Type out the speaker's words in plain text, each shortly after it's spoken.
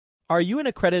Are you an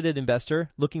accredited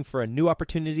investor looking for a new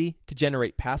opportunity to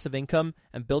generate passive income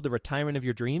and build the retirement of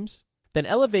your dreams? Then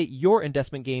elevate your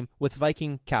investment game with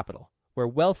Viking Capital, where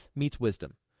wealth meets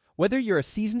wisdom. Whether you're a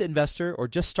seasoned investor or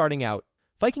just starting out,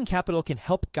 Viking Capital can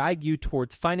help guide you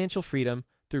towards financial freedom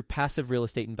through passive real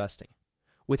estate investing.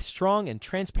 With strong and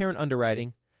transparent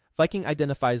underwriting, Viking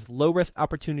identifies low-risk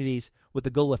opportunities with the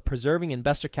goal of preserving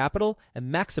investor capital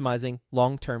and maximizing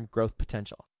long-term growth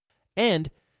potential. And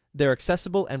their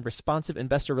accessible and responsive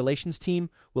investor relations team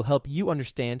will help you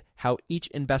understand how each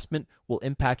investment will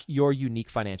impact your unique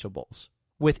financial goals.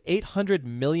 With $800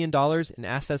 million in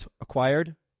assets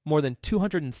acquired, more than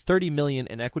 $230 million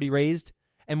in equity raised,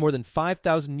 and more than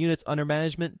 5,000 units under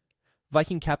management,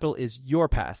 Viking Capital is your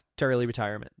path to early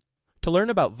retirement. To learn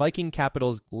about Viking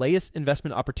Capital's latest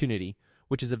investment opportunity,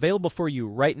 which is available for you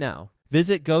right now,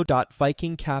 visit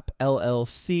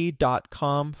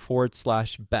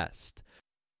go.vikingcapllc.com/best.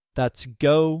 That's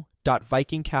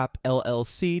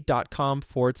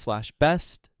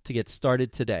go.vikingcapllc.com/best to get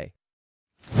started today.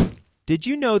 Did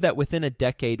you know that within a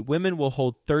decade, women will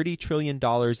hold $30 trillion in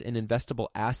investable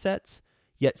assets?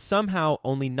 Yet somehow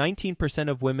only 19%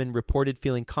 of women reported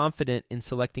feeling confident in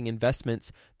selecting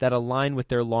investments that align with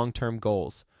their long-term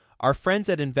goals. Our friends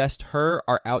at InvestHer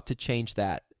are out to change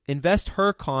that.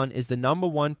 InvestHerCon is the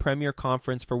 #1 premier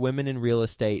conference for women in real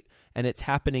estate, and it's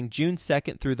happening June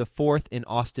 2nd through the 4th in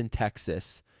Austin,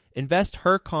 Texas.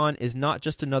 InvestHerCon is not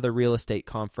just another real estate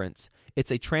conference. It's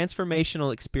a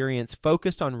transformational experience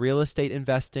focused on real estate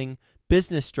investing,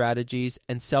 business strategies,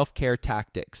 and self-care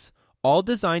tactics, all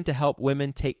designed to help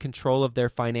women take control of their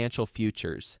financial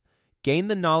futures. Gain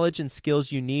the knowledge and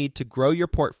skills you need to grow your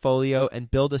portfolio and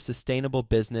build a sustainable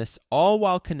business, all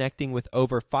while connecting with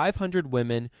over 500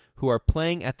 women who are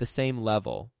playing at the same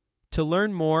level. To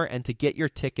learn more and to get your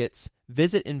tickets,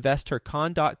 visit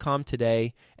InvestHerCon.com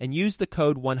today and use the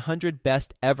code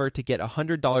 100BESTEVER to get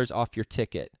 $100 off your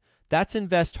ticket. That's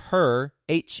InvestHer,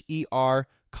 H-E-R,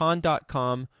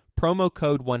 con.com, promo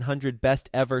code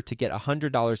 100BESTEVER to get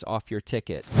 $100 off your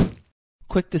ticket.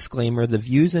 Quick disclaimer, the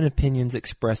views and opinions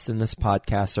expressed in this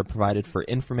podcast are provided for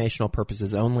informational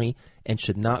purposes only and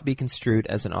should not be construed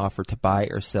as an offer to buy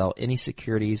or sell any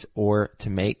securities or to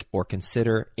make or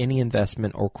consider any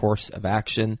investment or course of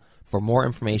action. For more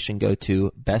information, go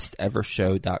to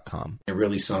bestevershow.com. It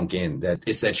really sunk in that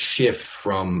it's that shift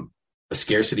from a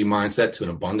scarcity mindset to an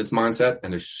abundance mindset.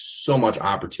 And there's so much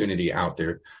opportunity out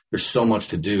there. There's so much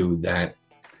to do that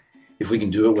if we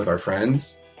can do it with our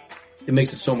friends, it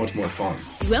makes it so much more fun.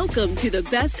 Welcome to the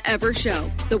Best Ever Show,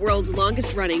 the world's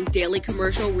longest running daily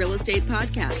commercial real estate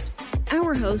podcast.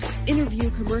 Our hosts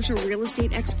interview commercial real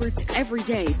estate experts every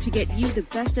day to get you the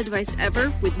best advice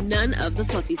ever with none of the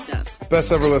fluffy stuff.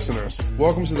 Best ever listeners,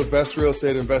 welcome to the Best Real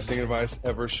Estate Investing Advice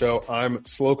Ever Show. I'm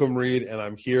Slocum Reed, and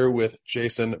I'm here with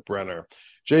Jason Brenner.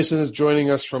 Jason is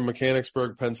joining us from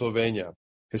Mechanicsburg, Pennsylvania.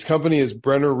 His company is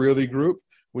Brenner Realty Group,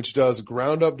 which does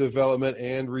ground-up development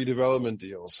and redevelopment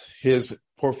deals. His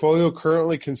portfolio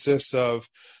currently consists of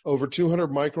over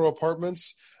 200 micro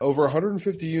apartments, over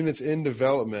 150 units in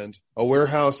development, a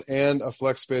warehouse, and a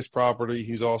flex space property.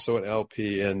 He's also an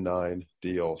LP in 9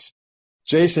 deals.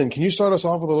 Jason, can you start us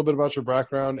off a little bit about your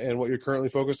background and what you're currently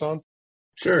focused on?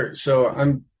 Sure. So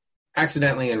I'm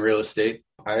accidentally in real estate.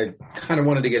 I kind of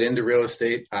wanted to get into real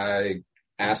estate. I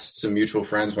asked some mutual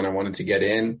friends when I wanted to get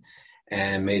in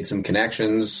and made some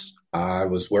connections. I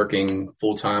was working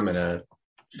full-time at a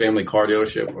family car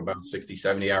dealership about 60,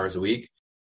 70 hours a week,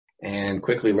 and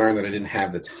quickly learned that I didn't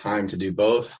have the time to do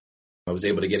both. I was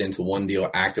able to get into one deal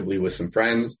actively with some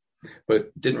friends,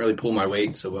 but didn't really pull my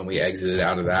weight. So when we exited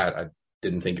out of that, I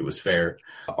didn't think it was fair.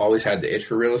 I always had the itch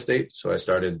for real estate, so I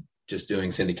started just doing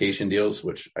syndication deals,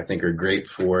 which I think are great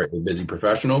for a busy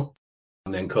professional.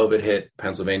 And then COVID hit.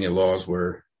 Pennsylvania laws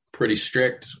were pretty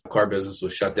strict. Car business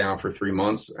was shut down for 3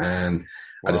 months, and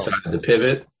I decided to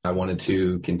pivot. I wanted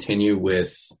to continue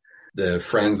with the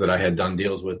friends that I had done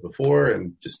deals with before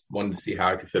and just wanted to see how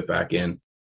I could fit back in.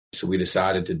 So we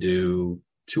decided to do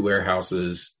 2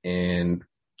 warehouses in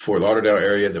Fort Lauderdale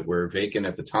area that were vacant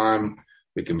at the time.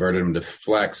 We converted them to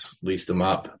flex, leased them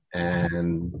up,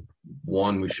 and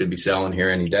one we should be selling here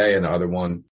any day, and the other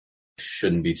one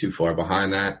shouldn't be too far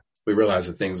behind that. We realized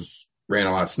that things ran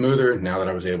a lot smoother now that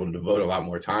I was able to devote a lot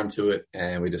more time to it.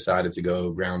 And we decided to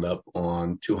go ground up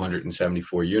on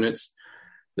 274 units.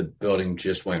 The building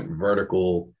just went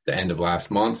vertical the end of last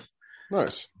month.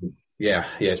 Nice. Yeah,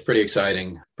 it's pretty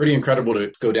exciting. Pretty incredible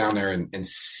to go down there and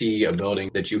see a building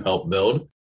that you helped build.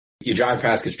 You drive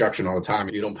past construction all the time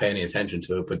and you don't pay any attention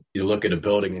to it, but you look at a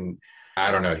building and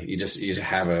I don't know, you just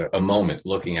have a moment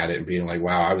looking at it and being like,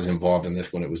 wow, I was involved in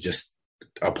this when it was just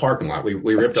a parking lot. We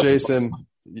ripped up. Jason,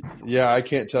 yeah, I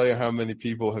can't tell you how many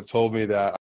people have told me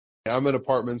that. I'm an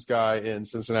apartments guy in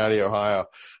Cincinnati, Ohio.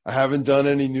 I haven't done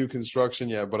any new construction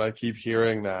yet, but I keep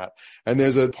hearing that. And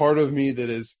there's a part of me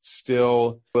that is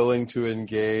still willing to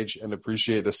engage and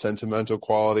appreciate the sentimental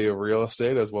quality of real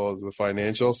estate as well as the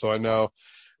financial. So I know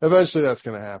eventually that's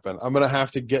going to happen. I'm going to have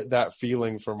to get that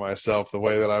feeling for myself the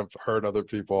way that I've heard other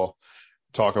people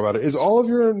talk about it. Is all of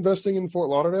your investing in Fort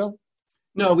Lauderdale?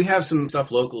 No, we have some stuff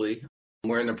locally.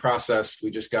 We're in the process. We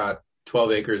just got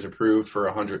 12 acres approved for a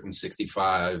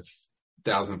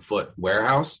 165,000 foot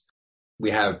warehouse. We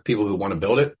have people who want to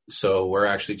build it. So we're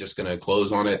actually just going to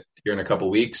close on it here in a couple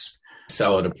weeks,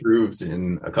 sell it approved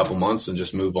in a couple months, and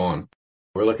just move on.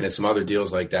 We're looking at some other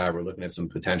deals like that. We're looking at some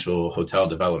potential hotel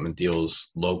development deals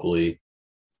locally.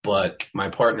 But my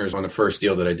partners on the first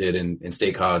deal that I did in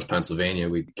State College, Pennsylvania,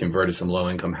 we converted some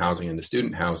low-income housing into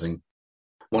student housing.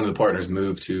 One of the partners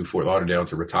moved to Fort Lauderdale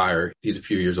to retire. He's a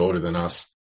few years older than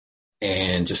us,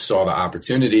 and just saw the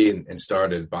opportunity and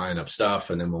started buying up stuff.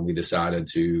 And then when we decided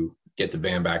to get the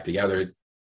band back together,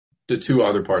 the two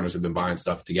other partners have been buying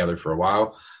stuff together for a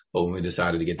while. But when we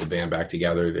decided to get the band back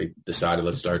together, they decided,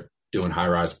 let's start doing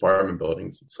high-rise apartment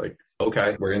buildings. It's like,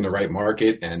 okay, we're in the right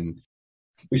market. And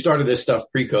we started this stuff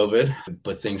pre-COVID,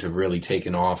 but things have really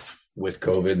taken off with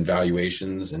COVID and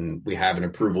valuations. And we have an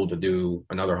approval to do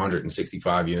another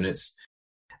 165 units.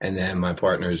 And then my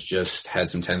partners just had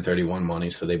some 1031 money.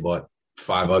 So they bought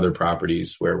 5 other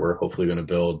properties where we're hopefully going to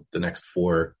build the next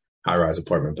 4 high-rise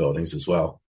apartment buildings as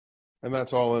well. And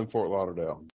that's all in Fort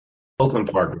Lauderdale.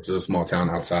 Oakland Park, which is a small town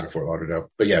outside of Fort Lauderdale.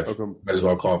 But yeah, might as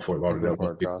well call it Fort Lauderdale.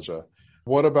 Park, gotcha.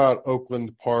 What about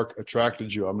Oakland Park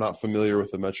attracted you? I'm not familiar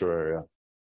with the metro area.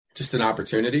 Just an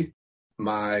opportunity.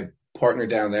 My partner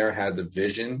down there had the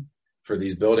vision for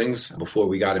these buildings before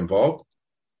we got involved.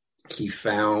 He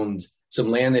found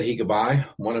some land that he could buy.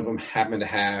 One of them happened to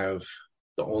have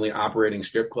the only operating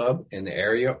strip club in the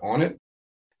area on it.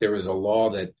 There was a law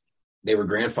that they were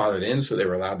grandfathered in, so they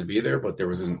were allowed to be there, but there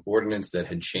was an ordinance that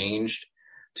had changed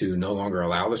to no longer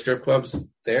allow the strip clubs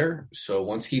there. So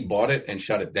once he bought it and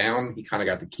shut it down, he kind of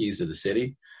got the keys to the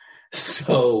city.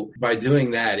 So by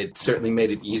doing that, it certainly made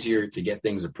it easier to get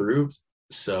things approved.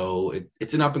 So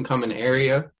it's an up-and-coming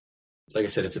area. Like I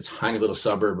said, it's a tiny little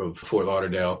suburb of Fort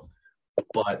Lauderdale.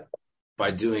 But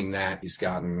by doing that, he's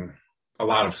gotten a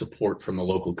lot of support from the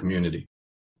local community.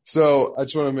 So I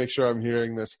just want to make sure I'm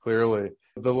hearing this clearly.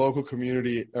 The local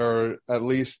community, or at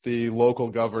least the local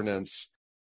governance,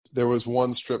 there was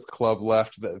one strip club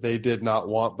left that they did not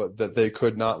want, but that they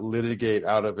could not litigate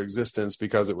out of existence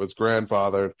because it was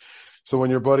grandfathered. So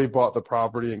when your buddy bought the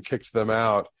property and kicked them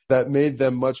out, that made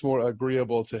them much more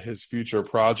agreeable to his future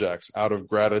projects out of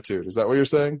gratitude. Is that what you're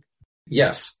saying?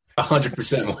 Yes,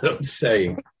 100% what I'm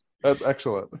saying. That's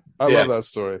excellent. I love that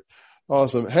story.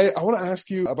 Awesome. Hey, I want to ask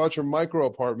you about your micro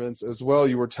apartments as well.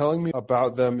 You were telling me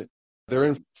about them. They're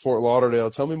in Fort Lauderdale.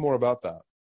 Tell me more about that.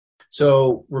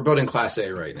 So we're building Class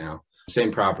A right now.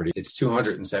 Same property. It's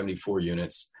 274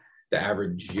 units. The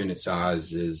average unit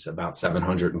size is about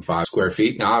 705 square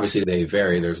feet. Now, obviously, they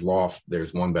vary. There's loft,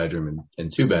 there's 1 bedroom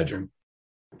and 2 bedroom,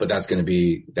 but that's going to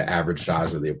be the average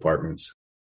size of the apartments.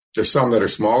 There's some that are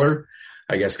smaller.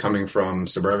 I guess coming from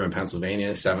suburban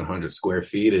Pennsylvania, 700 square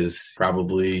feet is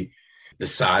probably the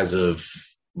size of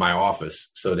my office.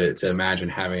 So to imagine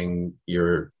having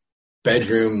your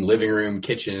bedroom, living room,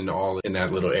 kitchen, all in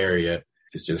that little area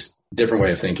is just a different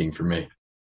way of thinking for me.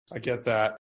 I get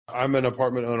that. I'm an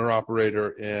apartment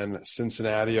owner-operator in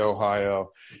Cincinnati,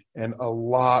 Ohio, and a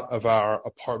lot of our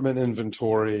apartment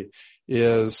inventory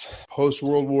is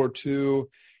post-World War II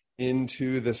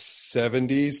into the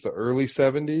 70s, the early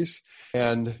 70s,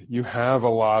 and you have a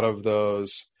lot of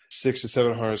those 600 to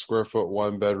 700 square foot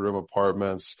 1-bedroom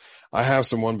apartments. I have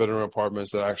some 1-bedroom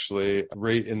apartments that actually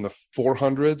rate in the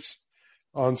 400s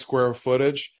on square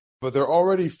footage, but they're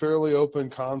already fairly open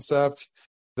concept.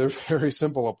 They're very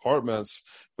simple apartments,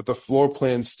 but the floor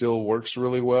plan still works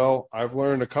really well. I've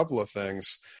learned a couple of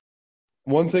things.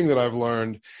 One thing that I've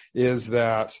learned is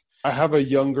that I have a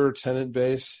younger tenant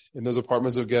base in those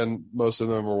apartments. Again, most of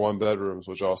them are 1-bedrooms,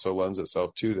 which also lends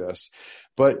itself to this.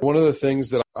 But one of the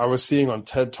things that I was seeing on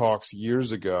TED Talks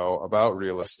years ago about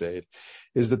real estate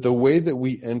is that the way that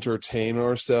we entertain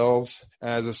ourselves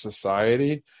as a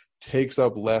society takes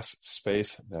up less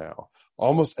space now.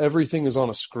 Almost everything is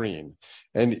on a screen,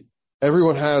 and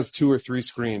everyone has 2 or 3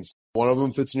 screens. One of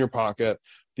them fits in your pocket,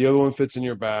 the other one fits in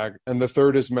your bag, and the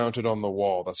third is mounted on the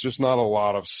wall. That's just not a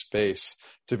lot of space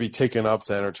to be taken up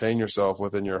to entertain yourself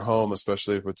within your home,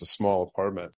 especially if it's a small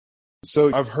apartment.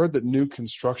 So I've heard that new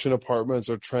construction apartments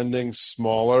are trending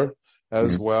smaller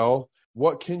as well.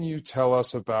 What can you tell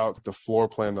us about the floor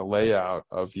plan, the layout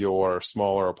of your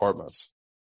smaller apartments?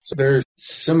 So they're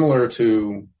similar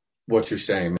to what you're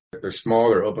saying. They're small,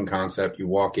 they're open concept. You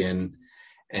walk in,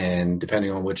 and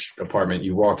depending on which apartment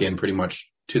you walk in, pretty much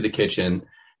to the kitchen,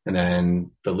 and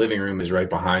then the living room is right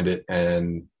behind it,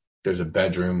 and there's a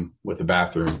bedroom with a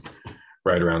bathroom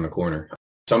right around the corner.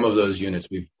 Some of those units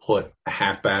we've put a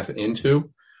half bath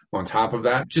into on top of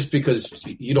that, just because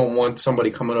you don't want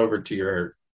somebody coming over to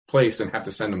your place and have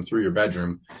to send them through your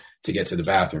bedroom to get to the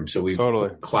bathroom. So we've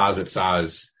put closet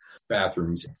size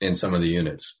bathrooms in some of the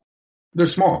units. They're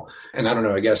small. And I don't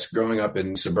know, I guess growing up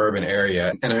in suburban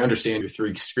area, and I understand your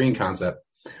 3-screen concept,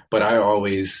 but I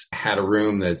always had a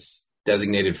room that's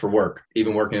designated for work.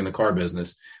 Even working in the car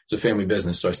business, it's a family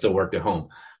business, so I still worked at home.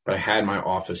 But I had my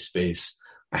office space.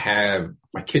 I had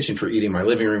my kitchen for eating, my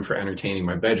living room for entertaining,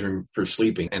 my bedroom for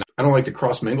sleeping. And I don't like to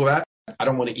cross mingle that. I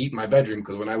don't want to eat in my bedroom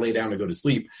because when I lay down to go to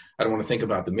sleep, I don't want to think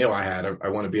about the meal I had. I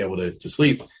want to be able to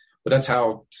sleep. But that's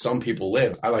how some people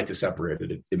live. I like to separate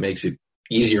it. It makes it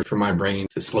easier for my brain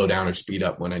to slow down or speed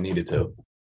up when I need it to.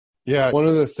 Yeah. One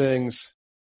of the things,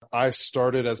 I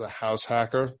started as a house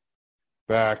hacker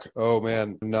back,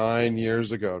 9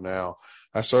 years ago now.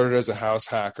 I started as a house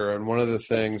hacker. And one of the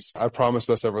things, I promise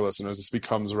Best Ever listeners, this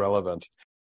becomes relevant.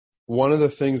 One of the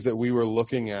things that we were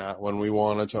looking at when we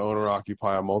wanted to own or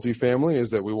occupy a multifamily is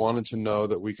that we wanted to know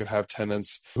that we could have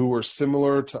tenants who were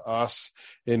similar to us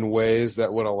in ways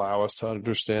that would allow us to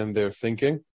understand their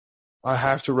thinking. I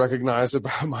have to recognize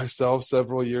about myself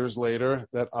several years later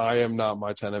that I am not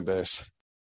my tenant base.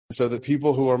 So the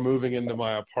people who are moving into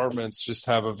my apartments just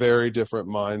have a very different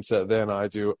mindset than I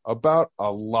do about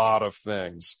a lot of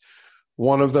things.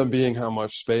 One of them being how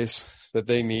much space that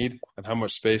they need and how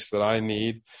much space that I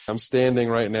need. I'm standing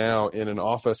right now in an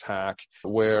office hack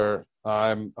where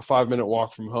I'm a 5-minute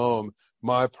walk from home.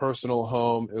 My personal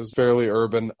home is fairly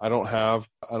urban. I don't have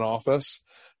an office,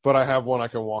 but I have one I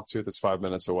can walk to that's 5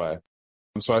 minutes away.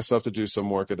 So I still have to do some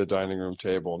work at the dining room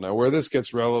table. Now, where this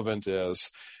gets relevant is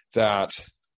that,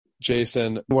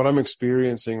 Jason, what I'm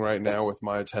experiencing right now with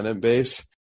my tenant base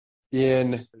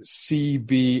in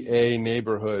CBA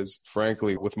neighborhoods,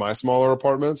 frankly, with my smaller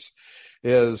apartments,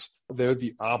 is they're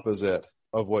the opposite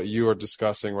of what you are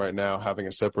discussing right now, having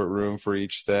a separate room for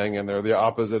each thing. And they're the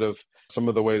opposite of some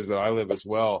of the ways that I live as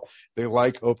well. They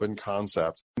like open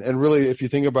concept. And really, if you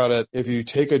think about it, if you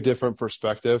take a different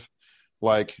perspective,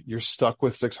 like you're stuck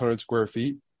with 600 square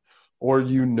feet, or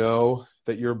you know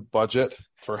that your budget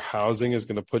for housing is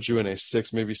going to put you in a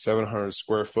 600, maybe 700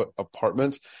 square foot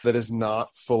apartment that is not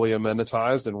fully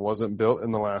amenitized and wasn't built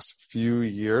in the last few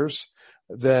years,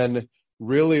 then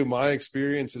really my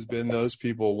experience has been those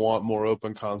people want more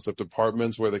open concept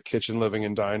apartments where the kitchen, living,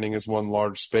 and dining is one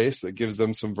large space that gives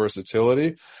them some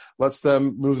versatility, lets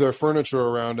them move their furniture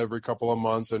around every couple of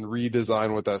months and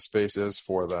redesign what that space is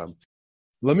for them.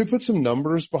 Let me put some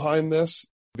numbers behind this,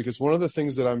 because one of the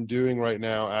things that I'm doing right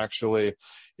now actually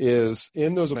is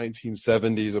in those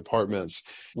 1970s apartments,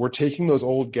 we're taking those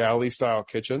old galley style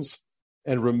kitchens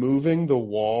and removing the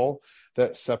wall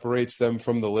that separates them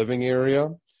from the living area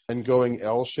and going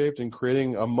L-shaped and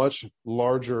creating a much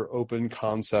larger open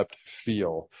concept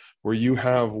feel where you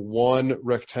have one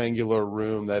rectangular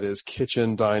room that is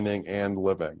kitchen, dining, and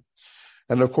living.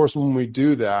 And of course, when we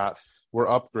do that, we're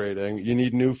upgrading. You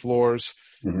need new floors,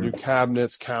 new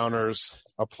cabinets, counters,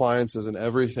 appliances, and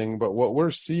everything. But what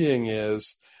we're seeing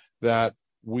is that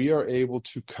we are able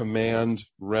to command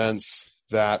rents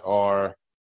that are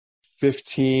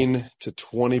 15 to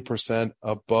 20%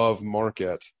 above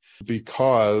market,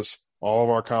 because all of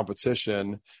our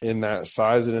competition in that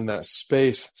size and in that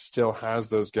space still has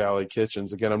those galley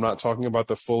kitchens. Again, I'm not talking about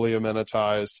the fully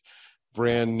amenitized,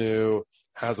 brand new,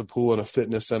 has a pool and a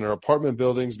fitness center apartment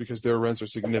buildings, because their rents are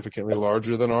significantly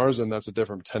larger than ours, and that's a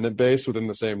different tenant base within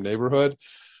the same neighborhood.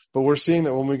 But we're seeing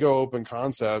that when we go open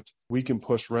concept, we can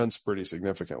push rents pretty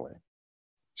significantly.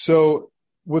 So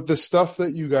with the stuff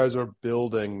that you guys are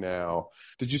building now,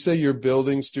 did you say you're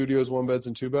building studios, 1-beds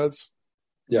and 2-beds?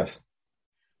 Yes.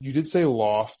 You did say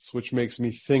lofts, which makes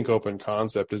me think open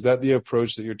concept. Is that the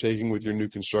approach that you're taking with your new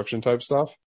construction type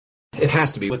stuff? It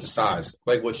has to be with the size,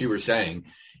 like what you were saying,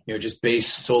 just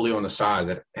based solely on the size,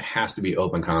 it has to be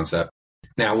open concept.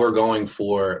 Now we're going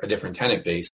for a different tenant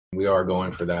base. We are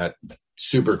going for that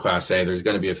super class A. There's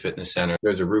going to be a fitness center.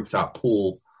 There's a rooftop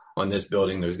pool on this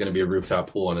building. There's going to be a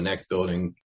rooftop pool on the next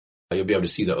building. You'll be able to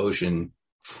see the ocean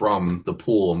from the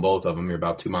pool in both of them. You're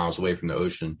about 2 miles away from the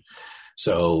ocean.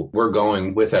 So we're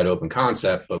going with that open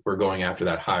concept, but we're going after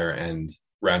that higher end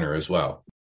renter as well.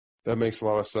 That makes a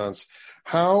lot of sense.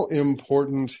 How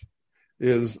important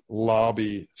is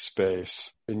lobby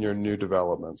space in your new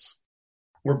developments?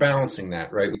 we're balancing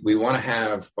that, right? We want to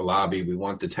have a lobby. We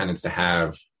want the tenants to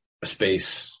have a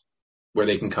space where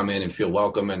they can come in and feel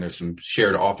welcome, and there's some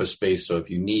shared office space. So if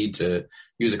you need to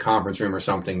use a conference room or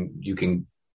something, you can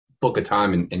book a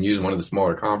time and use one of the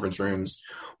smaller conference rooms,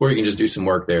 or you can just do some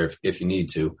work there if you need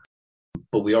to.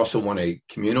 But we also want a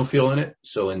communal feel in it.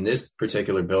 So in this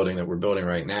particular building that we're building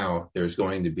right now, there's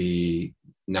going to be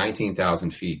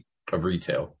 19,000 feet of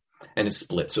retail, and it's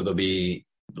split. So there'll be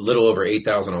a little over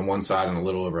 8,000 on one side and a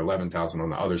little over 11,000 on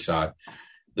the other side.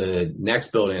 The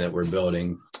next building that we're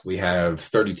building, we have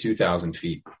 32,000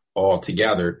 feet all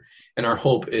together. And our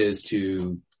hope is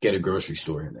to get a grocery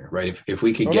store in there, right? If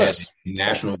we could get a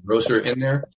national grocer in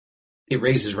there, it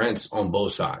raises rents on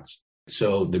both sides.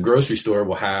 So the grocery store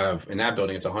will have, in that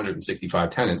building, it's 165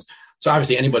 tenants. So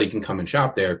obviously anybody can come and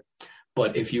shop there.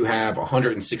 But if you have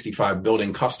 165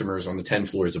 building customers on the 10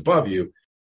 floors above you,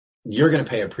 you're going to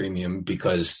pay a premium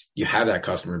because you have that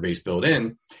customer base built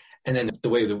in. And then the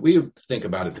way that we think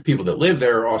about it, the people that live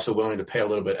there are also willing to pay a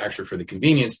little bit extra for the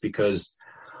convenience, because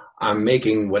I'm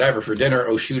making whatever for dinner.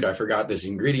 Oh, shoot, I forgot this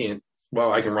ingredient.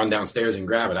 Well, I can run downstairs and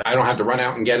grab it. I don't have to run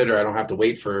out and get it, or I don't have to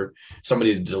wait for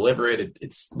somebody to deliver it.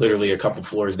 It's literally a couple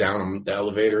floors down on the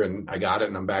elevator, and I got it,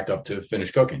 and I'm back up to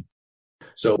finish cooking.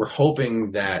 So we're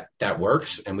hoping that that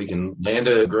works and we can land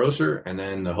a grocer. And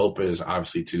then the hope is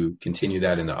obviously to continue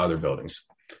that in the other buildings.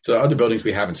 So the other buildings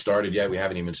we haven't started yet. We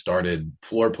haven't even started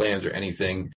floor plans or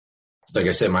anything. Like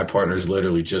I said, my partners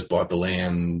literally just bought the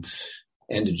land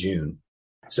end of June.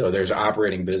 So there's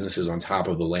operating businesses on top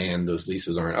of the land. Those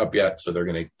leases aren't up yet. So they're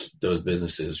going to keep those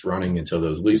businesses running until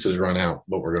those leases run out.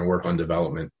 But we're going to work on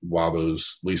development while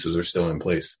those leases are still in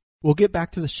place. We'll get back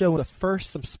to the show, but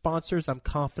first, some sponsors I'm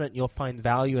confident you'll find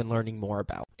value in learning more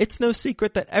about. It's no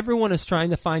secret that everyone is trying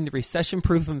to find a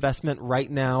recession-proof investment right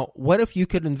now. What if you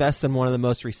could invest in one of the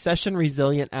most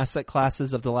recession-resilient asset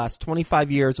classes of the last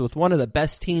 25 years with one of the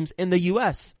best teams in the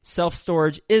U.S.?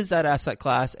 Self-storage is that asset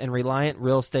class, and Reliant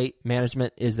Real Estate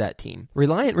Management is that team.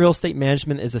 Reliant Real Estate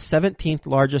Management is the 17th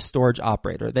largest storage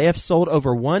operator. They have sold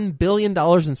over $1 billion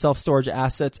in self-storage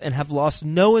assets and have lost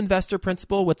no investor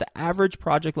principal, with the average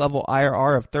project level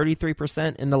IRR of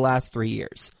 33% in the last 3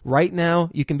 years. Right now,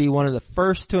 you can be one of the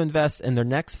first to invest in their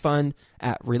next fund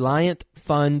at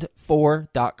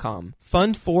ReliantFund4.com.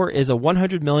 Fund 4 is a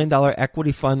 $100 million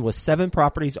equity fund with 7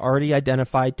 properties already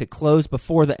identified to close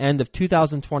before the end of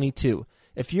 2022.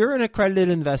 If you're an accredited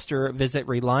investor, visit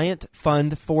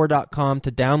ReliantFund4.com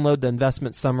to download the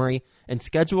investment summary and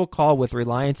schedule a call with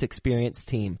Reliant's experienced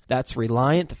team. That's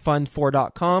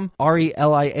ReliantFund4.com,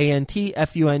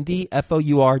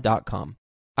 ReliantFundFour.com.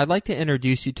 I'd like to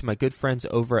introduce you to my good friends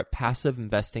over at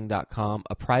PassiveInvesting.com,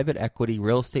 a private equity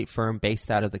real estate firm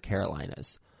based out of the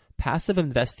Carolinas.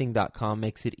 PassiveInvesting.com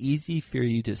makes it easy for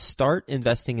you to start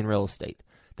investing in real estate.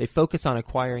 They focus on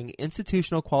acquiring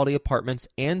institutional quality apartments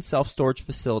and self-storage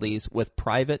facilities with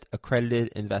private accredited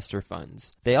investor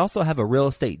funds. They also have a real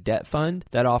estate debt fund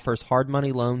that offers hard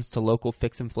money loans to local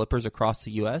fix and flippers across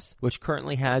the U.S., which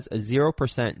currently has a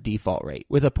 0% default rate.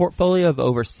 With a portfolio of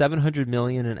over $700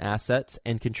 million in assets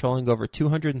and controlling over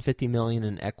 $250 million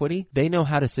in equity, they know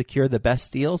how to secure the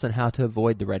best deals and how to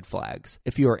avoid the red flags.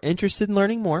 If you are interested in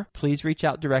learning more, please reach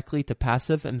out directly to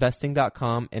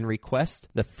PassiveInvesting.com and request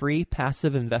the free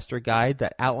Passive Investor Guide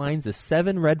that outlines the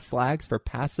 7 red flags for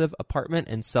passive apartment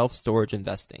and self-storage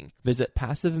investing. Visit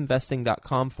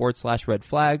PassiveInvesting.com/red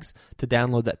flags to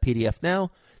download that PDF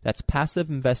now. That's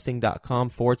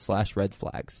PassiveInvesting.com/red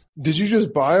flags. Did you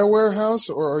just buy a warehouse,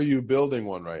 or are you building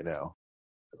one right now?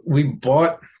 We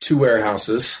bought 2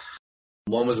 warehouses.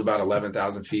 One was about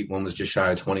 11,000 feet. One was just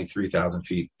shy of 23,000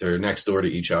 feet. They're next door to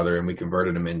each other, and we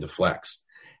converted them into flex.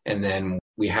 And then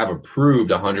we have approved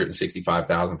a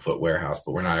 165,000 foot warehouse,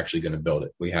 but we're not actually going to build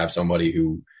it. We have somebody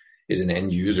who is an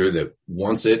end user that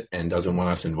wants it and doesn't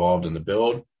want us involved in the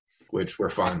build, which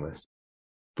we're fine with.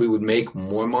 We would make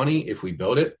more money if we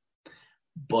build it,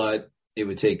 but it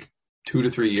would take 2 to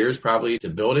 3 years probably to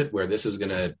build it, where this is going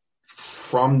to,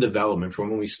 from development,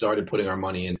 from when we started putting our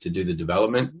money in to do the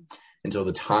development until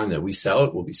the time that we sell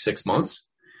it will be 6 months.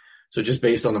 So just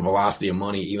based on the velocity of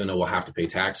money, even though we'll have to pay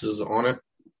taxes on it,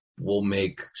 we'll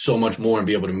make so much more and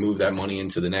be able to move that money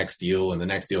into the next deal and the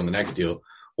next deal and the next deal.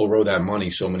 We'll roll that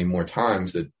money so many more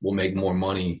times that we'll make more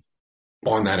money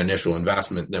on that initial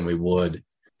investment than we would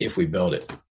if we build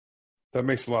it. That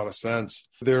makes a lot of sense.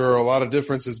 There are a lot of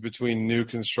differences between new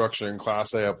construction and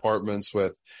Class A apartments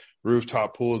with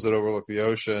rooftop pools that overlook the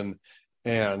ocean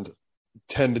and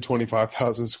 10 to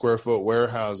 25,000 square foot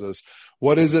warehouses.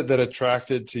 What is it that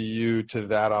attracted to you to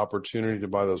that opportunity to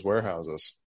buy those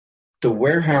warehouses? The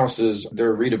warehouses,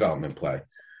 they're a redevelopment play,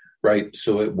 right?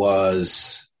 So it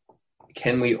was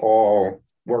can we all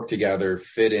work together,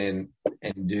 fit in,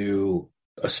 and do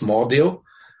a small deal?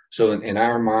 So in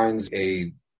our minds,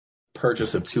 a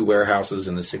purchase of 2 warehouses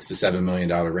in the $6 to $7 million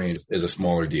range is a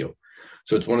smaller deal.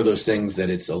 So it's one of those things that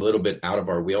it's a little bit out of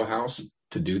our wheelhouse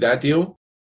to do that deal,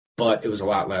 but it was a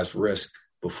lot less risk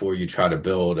before you try to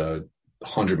build a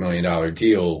 $100 million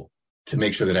deal to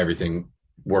make sure that everything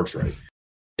works right.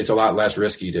 It's a lot less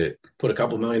risky to put a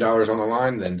couple $1 million on the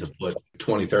line than to put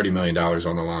 $20, $30 million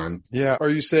on the line. Yeah. Are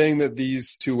you saying that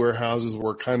these 2 warehouses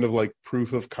were kind of like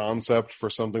proof of concept for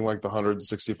something like the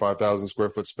 165,000 square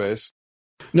foot space?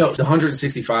 No, the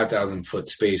 165,000 foot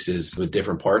space is with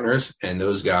different partners, and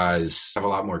those guys have a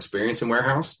lot more experience in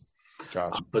warehouse.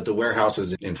 Gotcha. But the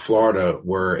warehouses in Florida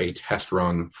were a test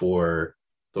run for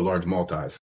the large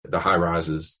multis, the high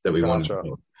rises that we wanted to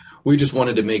build. We just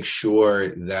wanted to make sure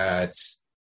that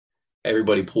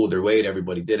everybody pulled their weight,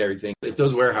 everybody did everything. If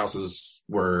those warehouses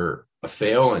were a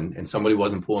fail and somebody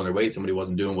wasn't pulling their weight, somebody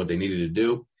wasn't doing what they needed to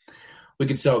do, we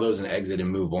could sell those and exit and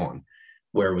move on,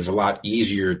 where it was a lot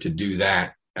easier to do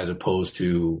that as opposed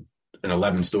to an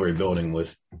 11-story building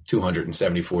with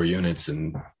 274 units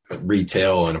and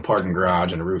retail and a parking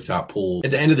garage and a rooftop pool.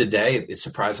 At the end of the day, it's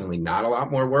surprisingly not a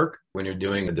lot more work when you're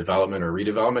doing a development or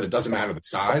redevelopment. It doesn't matter the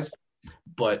size,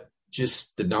 but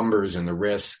just the numbers and the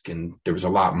risk, and there was a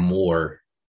lot more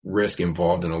risk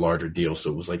involved in a larger deal. So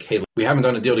it was like, hey, we haven't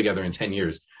done a deal together in 10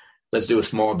 years. Let's do a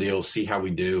small deal, see how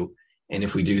we do. And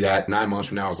if we do that 9 months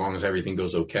from now, as long as everything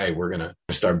goes okay, we're going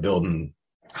to start building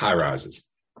high rises.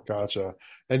 Gotcha.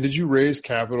 And did you raise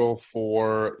capital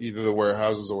for either the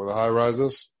warehouses or the high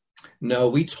rises? No,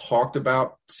 we talked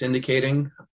about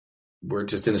syndicating. We're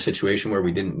just in a situation where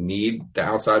we didn't need the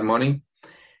outside money.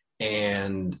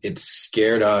 And it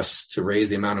scared us to raise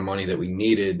the amount of money that we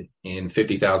needed in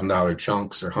 $50,000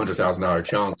 chunks or $100,000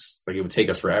 chunks. Like, it would take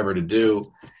us forever to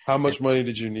do. How much money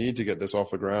did you need to get this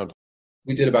off the ground?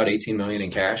 We did about $18 million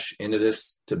in cash into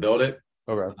this to build it.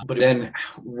 Okay. But then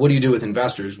what do you do with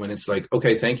investors when it's like,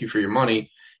 okay, thank you for your money.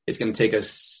 It's going to take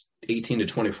us 18 to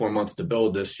 24 months to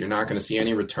build this. You're not going to see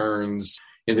any returns.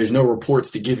 You know, there's no reports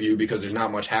to give you because there's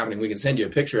not much happening. We can send you a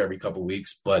picture every couple of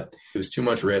weeks, but it was too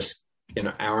much risk in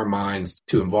our minds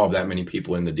to involve that many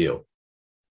people in the deal.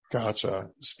 Gotcha.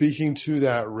 Speaking to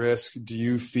that risk, do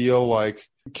you feel like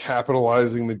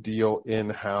capitalizing the deal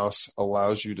in-house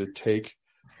allows you to take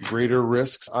greater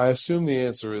risks? I assume the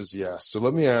answer is yes. So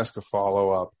let me ask a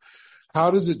follow-up. How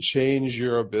does it change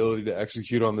your ability to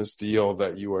execute on this deal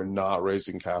that you are not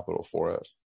raising capital for it?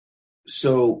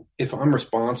 So if I'm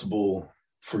responsible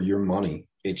for your money,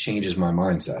 it changes my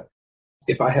mindset.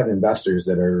 If I have investors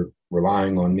that are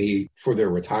relying on me for their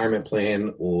retirement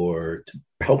plan or to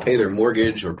help pay their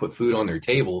mortgage or put food on their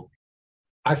table,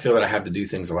 I feel that I have to do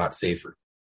things a lot safer.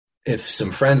 If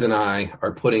some friends and I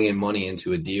are putting in money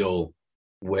into a deal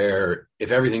where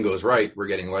if everything goes right, we're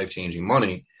getting life-changing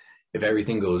money. If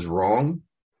everything goes wrong,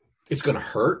 it's going to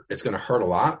hurt. It's going to hurt a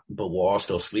lot, but we'll all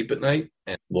still sleep at night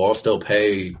and we'll all still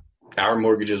pay our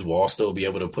mortgages. We'll all still be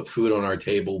able to put food on our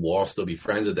table. We'll all still be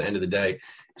friends at the end of the day.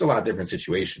 It's a lot different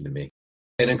situation to me.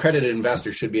 An accredited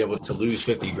investor should be able to lose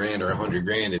 50 grand or 100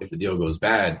 grand if the deal goes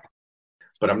bad,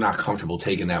 but I'm not comfortable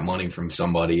taking that money from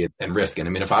somebody and risking.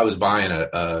 I mean, if I was buying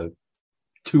a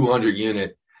 200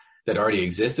 unit that already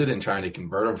existed and trying to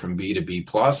convert them from B to B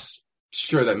plus,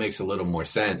 sure, that makes a little more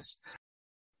sense.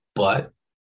 But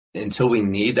until we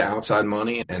need the outside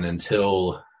money and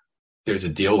until there's a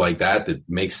deal like that that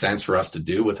makes sense for us to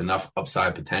do with enough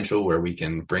upside potential where we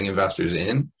can bring investors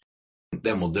in,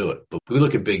 then we'll do it. But we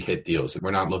look at big hit deals.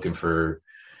 We're not looking for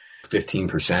 15%,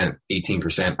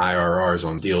 18% IRRs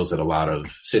on deals that a lot of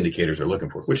syndicators are looking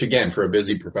for, which again, for a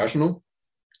busy professional,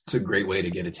 it's a great way to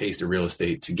get a taste of real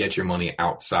estate, to get your money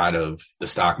outside of the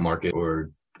stock market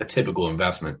or a typical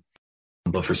investment.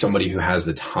 But for somebody who has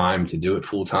the time to do it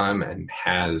full time and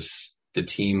has the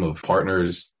team of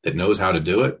partners that knows how to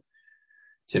do it,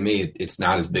 to me, it's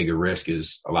not as big a risk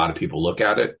as a lot of people look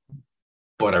at it.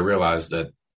 But I realize that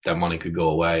that money could go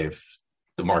away if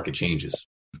the market changes.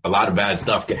 A lot of bad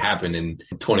stuff could happen in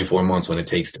 24 months when it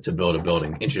takes to build a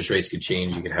building. Interest rates could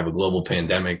change. You could have a global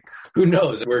pandemic. Who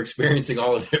knows? We're experiencing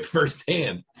all of it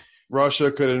firsthand.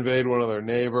 Russia could invade one of their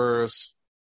neighbors.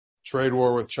 Trade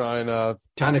war with China.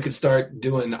 China could start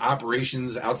doing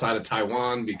operations outside of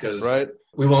Taiwan because right?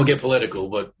 We won't get political.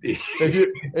 But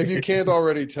if you can't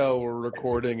already tell, we're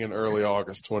recording in early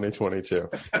August 2022.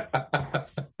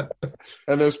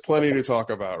 And there's plenty to talk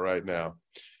about right now.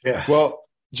 Yeah. Well,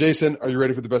 Jason, are you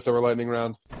ready for the best ever lightning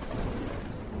round?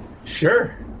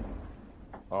 Sure.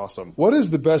 Awesome. What is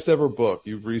the best ever book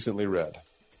you've recently read?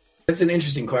 That's an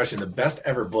interesting question. The best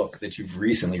ever book that you've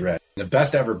recently read. The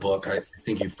best ever book, I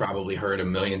think you've probably heard a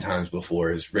million times before,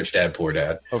 is Rich Dad, Poor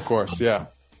Dad. Of course, yeah.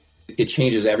 It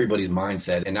changes everybody's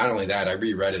mindset. And not only that, I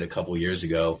reread it a couple years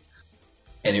ago,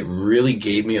 and it really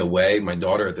gave me a way. My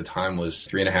daughter at the time was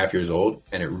 3.5 years old,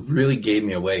 and it really gave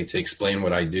me a way to explain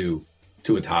what I do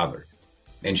to a toddler.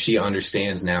 And she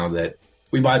understands now that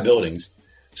we buy buildings,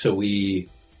 so we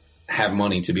have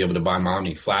money to be able to buy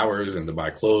mommy flowers and to buy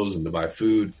clothes and to buy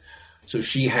food. So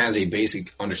she has a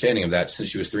basic understanding of that since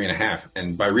she was 3.5.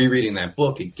 And by rereading that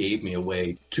book, it gave me a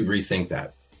way to rethink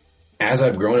that. As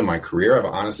I've grown in my career, I've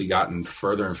honestly gotten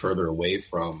further and further away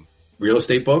from real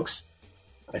estate books.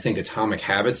 I think Atomic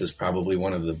Habits is probably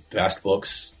one of the best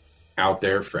books out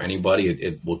there for anybody.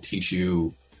 It will teach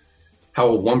you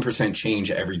how a 1% change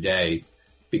every day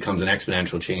becomes an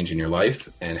exponential change in your life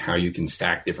and how you can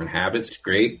stack different habits. It's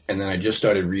great. And then I just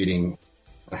started reading,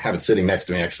 I have it sitting next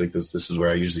to me actually, because this is where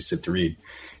I usually sit to read.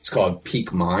 It's called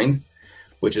Peak Mind,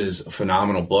 which is a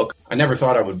phenomenal book. I never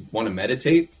thought I would want to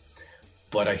meditate,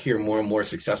 but I hear more and more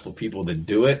successful people that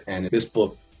do it. And this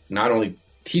book not only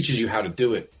teaches you how to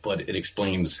do it, but it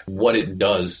explains what it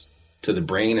does to the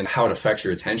brain and how it affects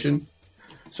your attention.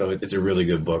 So it's a really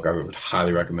good book. I would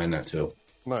highly recommend that too.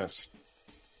 Nice.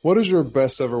 What is your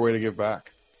best ever way to give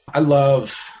back? I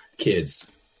love kids.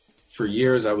 For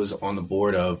years, I was on the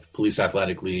board of Police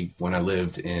Athletic League when I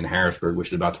lived in Harrisburg, which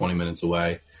is about 20 minutes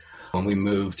away. When we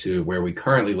moved to where we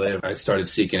currently live, I started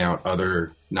seeking out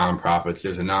other nonprofits.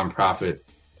 There's a nonprofit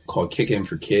called Kick In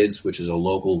for Kids, which is a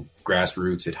local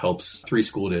grassroots. It helps 3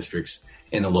 school districts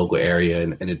in the local area.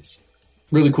 And it's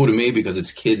really cool to me because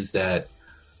it's kids that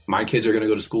my kids are going to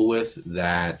go to school with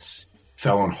that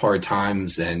fell on hard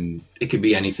times. And it could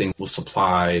be anything. We'll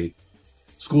supply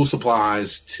school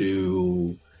supplies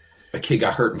to a kid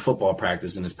got hurt in football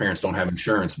practice and his parents don't have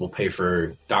insurance. We'll pay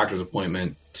for doctor's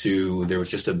appointment to, there was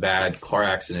just a bad car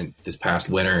accident this past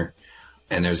winter.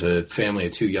 And there's a family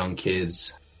of 2 young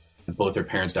kids. Both their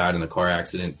parents died in the car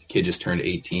accident. The kid just turned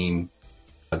 18.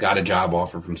 I got a job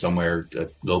offer from somewhere. A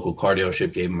local car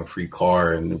dealership gave him a free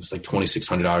car, and it was like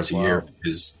 $2,600 a year for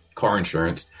his car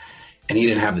insurance. And he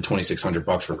didn't have the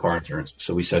 $2,600 for car insurance.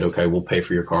 So we said, okay, we'll pay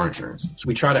for your car insurance. So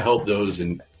we try to help those,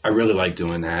 and I really like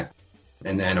doing that.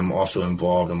 And then I'm also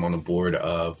involved. I'm on the board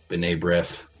of B'nai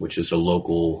B'rith, which is a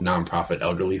local nonprofit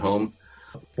elderly home.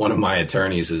 One of my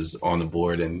attorneys is on the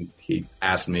board, and he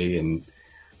asked me, and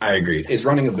I agreed. It's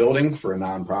running a building for a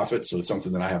nonprofit, so it's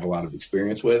something that I have a lot of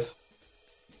experience with.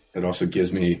 It also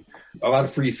gives me a lot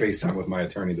of free FaceTime with my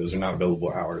attorney. Those are not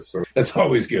billable hours, so that's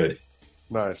always good.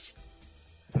 Nice.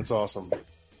 That's awesome.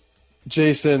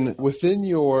 Jason, within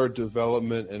your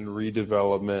development and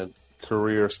redevelopment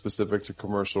career specific to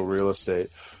commercial real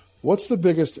estate, what's the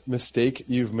biggest mistake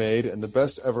you've made and the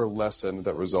best ever lesson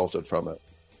that resulted from it?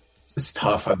 It's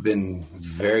tough. I've been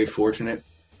very fortunate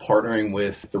partnering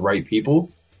with the right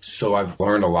people. So I've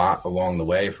learned a lot along the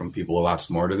way from people a lot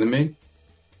smarter than me.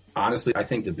 Honestly, I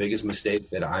think the biggest mistake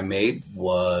that I made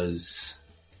was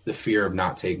the fear of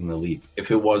not taking the leap.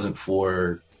 If it wasn't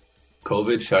for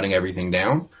COVID shutting everything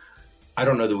down, I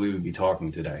don't know that we would be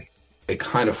talking today. It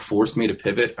kind of forced me to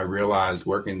pivot. I realized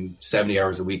working 70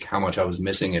 hours a week, how much I was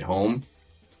missing at home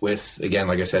with, again,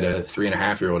 like I said, a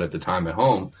 3.5-year-old at the time at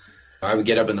home. I would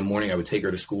get up in the morning, I would take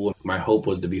her to school. My hope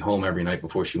was to be home every night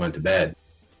before she went to bed.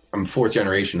 I'm 4th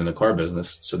generation in the car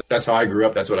business. So that's how I grew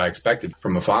up. That's what I expected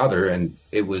from a father. And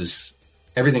it was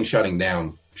everything shutting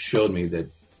down showed me that,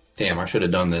 damn, I should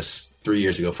have done this 3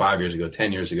 years ago, 5 years ago,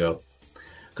 10 years ago,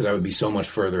 because I would be so much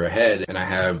further ahead and I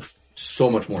have so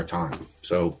much more time.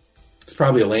 So it's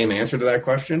probably a lame answer to that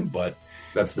question, but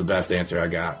that's the best answer I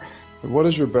got. What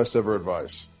is your best ever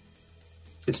advice?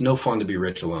 It's no fun to be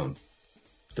rich alone.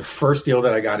 The first deal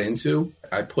that I got into,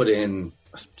 I put in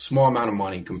a small amount of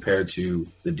money compared to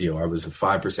the deal. I was a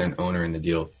 5% owner in the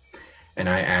deal. And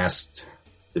I asked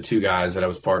the 2 guys that I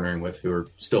was partnering with, who are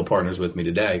still partners with me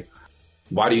today,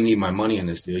 why do you need my money in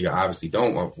this deal? You obviously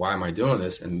don't. Why am I doing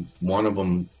this? And one of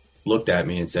them looked at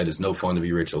me and said, it's no fun to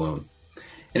be rich alone.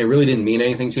 And it really didn't mean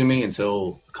anything to me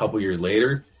until a couple years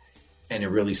later. And it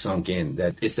really sunk in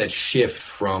that it's that shift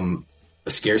from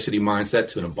a scarcity mindset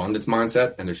to an abundance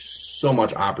mindset. And there's so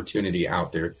much opportunity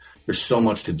out there. There's so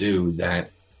much to do that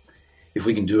if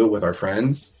we can do it with our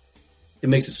friends, it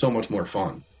makes it so much more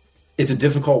fun. It's a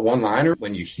difficult one-liner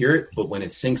when you hear it, but when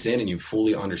it sinks in and you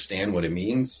fully understand what it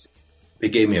means, it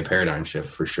gave me a paradigm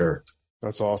shift for sure.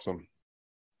 That's awesome.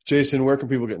 Jason, where can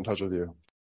people get in touch with you?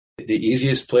 The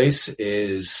easiest place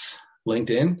is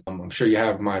LinkedIn. I'm sure you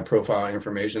have my profile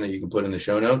information that you can put in the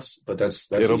show notes, but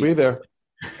that's it'll be there.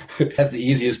 That's the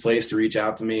easiest place to reach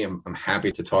out to me. I'm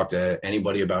happy to talk to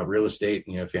anybody about real estate.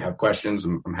 If you have questions,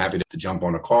 I'm happy to jump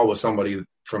on a call with somebody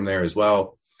from there as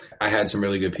well. I had some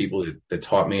really good people that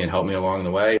taught me and helped me along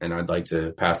the way, and I'd like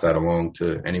to pass that along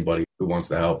to anybody who wants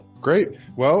to help. Great.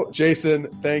 Well, Jason,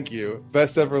 thank you.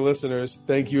 Best ever listeners,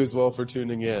 thank you as well for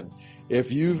tuning in.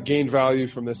 If you've gained value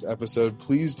from this episode,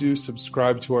 please do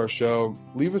subscribe to our show.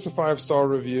 Leave us a 5-star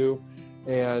review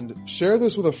and share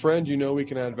this with a friend you know we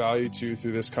can add value to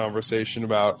through this conversation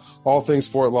about all things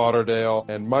Fort Lauderdale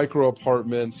and micro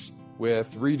apartments,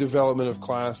 with redevelopment of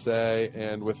Class A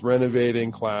and with renovating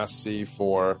Class C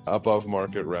for above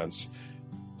market rents.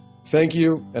 Thank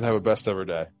you and have a best ever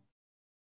day.